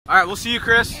Alright, we'll see you,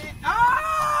 Chris.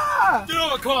 Ah!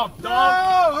 Dude, come on,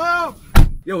 dog. No!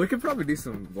 Yo, we could probably do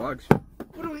some vlogs.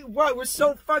 What? We're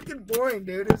so fucking boring,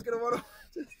 dude. Who's gonna wanna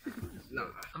Nah.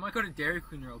 I might go to Dairy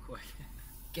Queen real quick.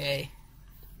 Gay.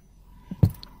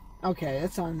 Okay,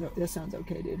 that sounds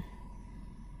okay, dude.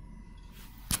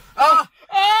 Ah!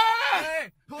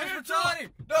 Hey! Police brutality!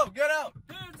 No, get out!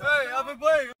 Hey, I've been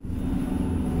playing!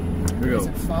 Here we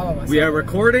go. We are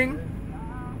recording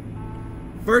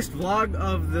first vlog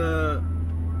of the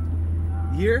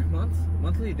year,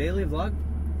 monthly, daily vlog.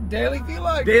 Daily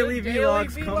vlog. Daily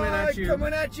vlogs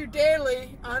coming at you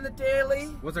daily on the daily.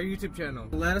 What's our YouTube channel?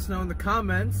 Let us know in the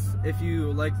comments if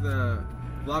you like the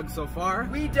vlog so far.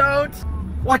 We don't.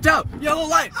 Watch out! Yellow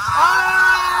light!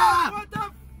 Ah! What the?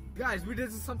 Guys, we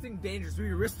did something dangerous. We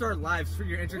risked our lives for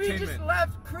your entertainment. We just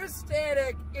left Chris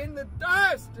Static in the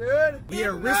dust, dude. We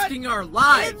are risking our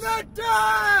lives. In the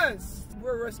dust.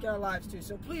 We're risking our lives too.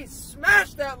 So please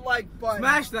smash that like button.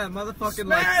 Smash that motherfucking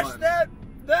like button. Smash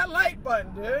that like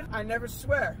button, dude. I never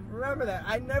swear. Remember that.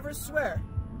 I never swear.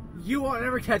 You won't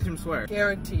ever catch him swear.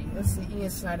 Guarantee. That's the Ian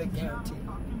Snyder guarantee.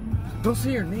 Don't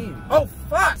say your name. Oh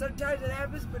fuck! Sometimes it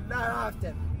happens, but not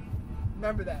often.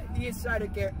 Remember that. Ian Snyder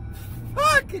guarantee.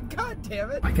 Fucking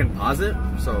goddamn it! I can pause it.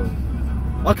 So,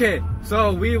 okay.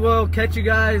 So we will catch you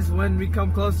guys when we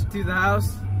come closer to the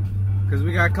house, because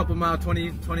we got a couple miles,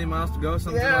 20 miles to go,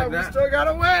 something like that. Yeah, we still got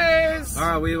a ways. All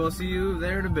right, we will see you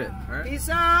there in a bit. All right. Peace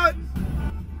out.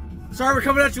 Sorry, we're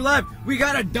coming at you live. We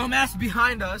got a dumbass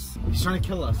behind us. He's trying to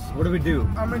kill us. What do we do?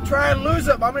 I'm gonna try and lose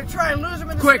him. I'm gonna try and lose him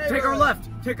in this Quick, take our left.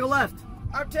 Take a left.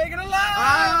 I'm taking a left.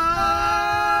 Ah!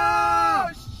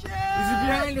 Oh shit! Is he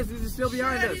behind us? Is he still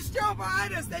behind us? He's still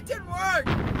behind us. That didn't work.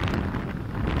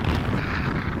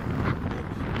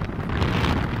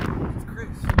 It's Chris.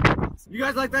 You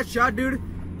guys like that shot, dude?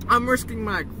 I'm risking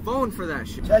my phone for that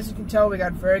shit. So as you can tell, we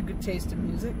got very good taste in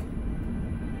music.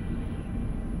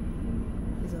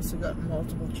 He's also got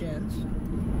multiple chins.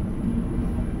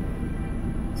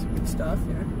 Some good stuff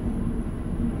here.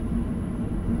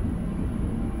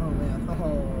 Oh man.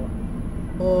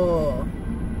 Oh.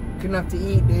 Good enough to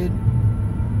eat, dude.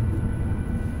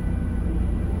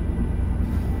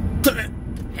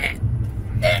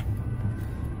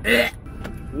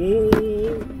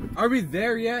 Whoa. Are we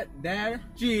there yet, Dad?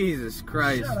 Jesus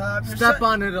Christ. Shut up. Step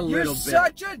on it a little bit. You're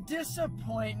such a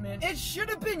disappointment. It should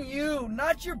have been you,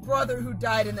 not your brother who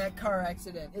died in that car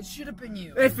accident. It should have been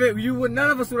you.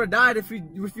 None of us would have died if you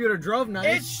would have drove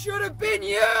nice. It should have been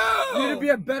you. You'd be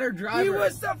a better driver. He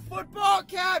was the football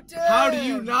captain. How do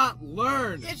you not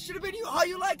learn? It should have been you. All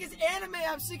you like is anime.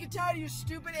 I'm sick and tired of your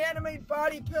stupid anime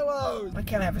body pillows. Why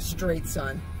can't I have a straight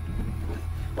son?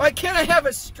 Why can't I have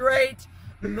a straight,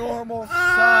 normal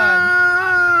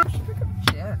son? Should pick up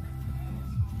Jen.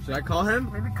 Should I call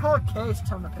him? Maybe call Case,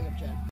 tell him to pick up Jen.